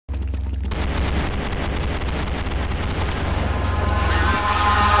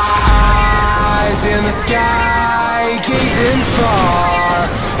in the sky, gazing far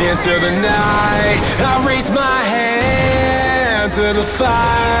into the night. I raise my hand to the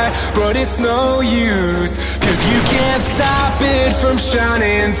fire, but it's no use, 'cause you can't stop it from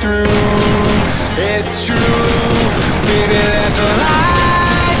shining through. It's true, baby, let the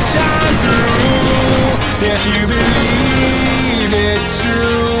light shine through. If you believe it's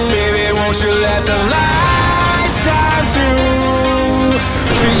true, baby, won't you let the light shine through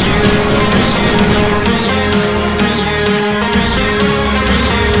for you, for you, for you, for you, for you, for you,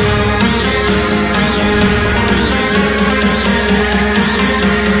 for you,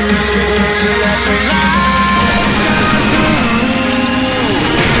 won't you let the light shine through?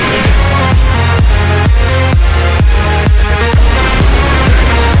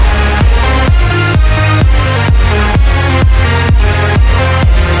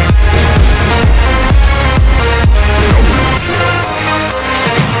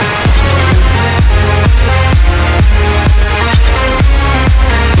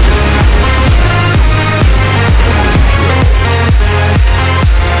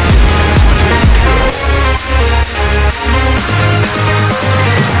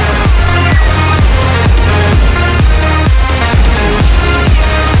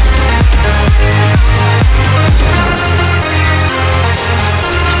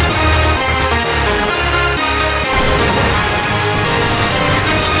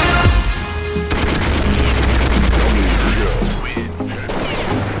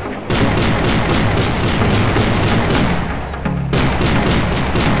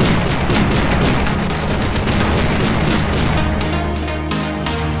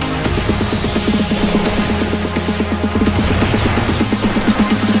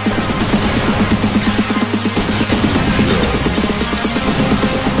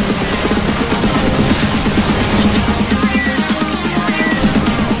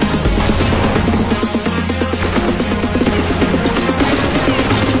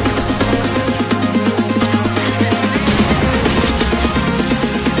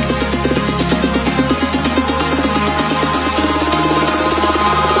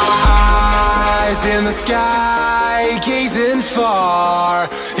 In the sky, gazing far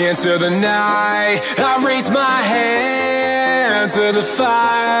into the night. I raise my hand to the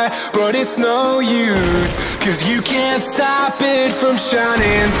fire, but it's no use, 'cause you can't stop it from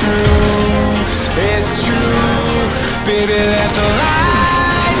shining through. It's true, baby, let the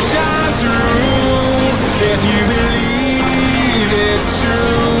light shine through. If you believe it's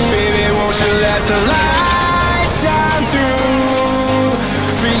true, baby, won't you let the light shine through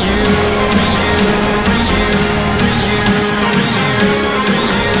for you, for you, for you, for you, for you, for you, for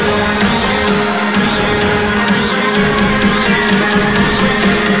you,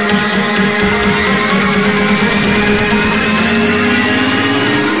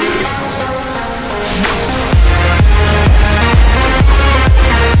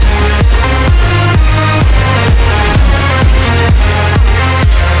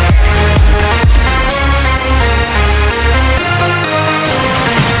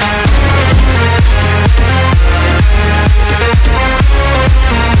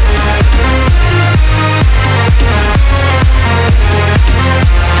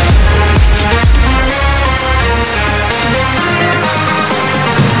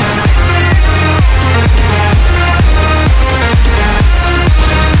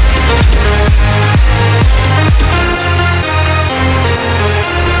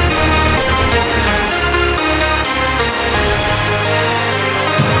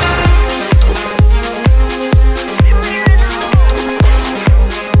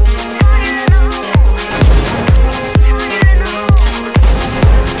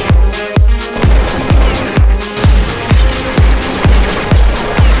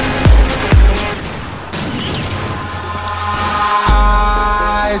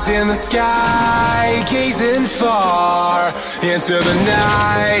 in the sky, gazing far into the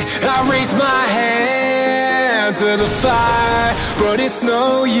night. I raise my hand to the fire, but it's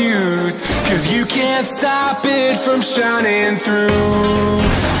no use, 'cause you can't stop it from shining through.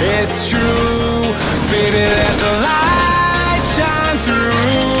 It's true, baby, let the light shine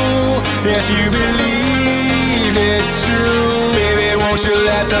through. If you believe it's true, baby, won't you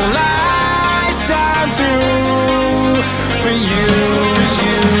let the light shine through for you, for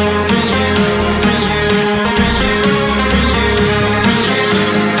you, for you, for you, for you, for you, for you, for you,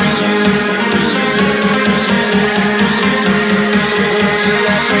 won't you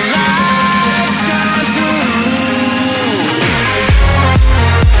let the light shine through?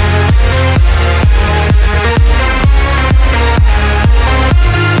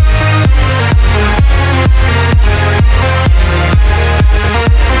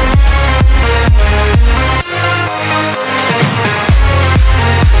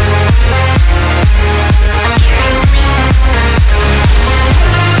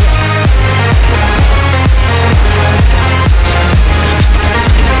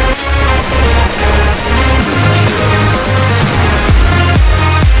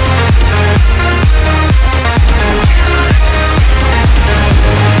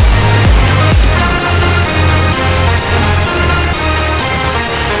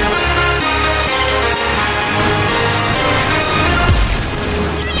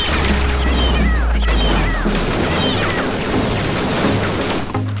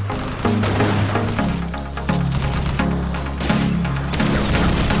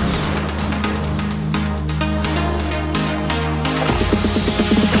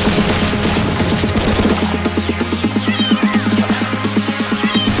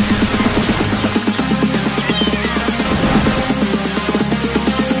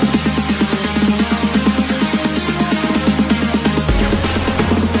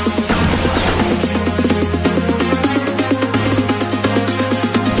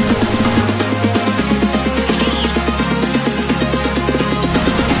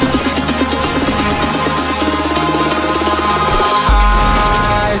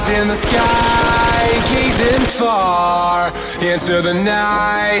 into the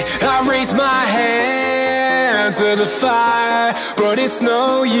night. I raise my hand to the fire, but it's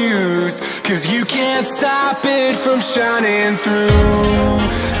no use, 'cause you can't stop it from shining through.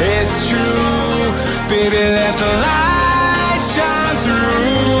 It's true, baby, let the light shine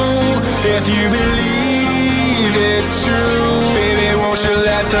through. If you believe it's true, baby, won't you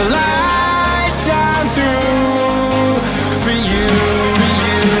let the light shine through?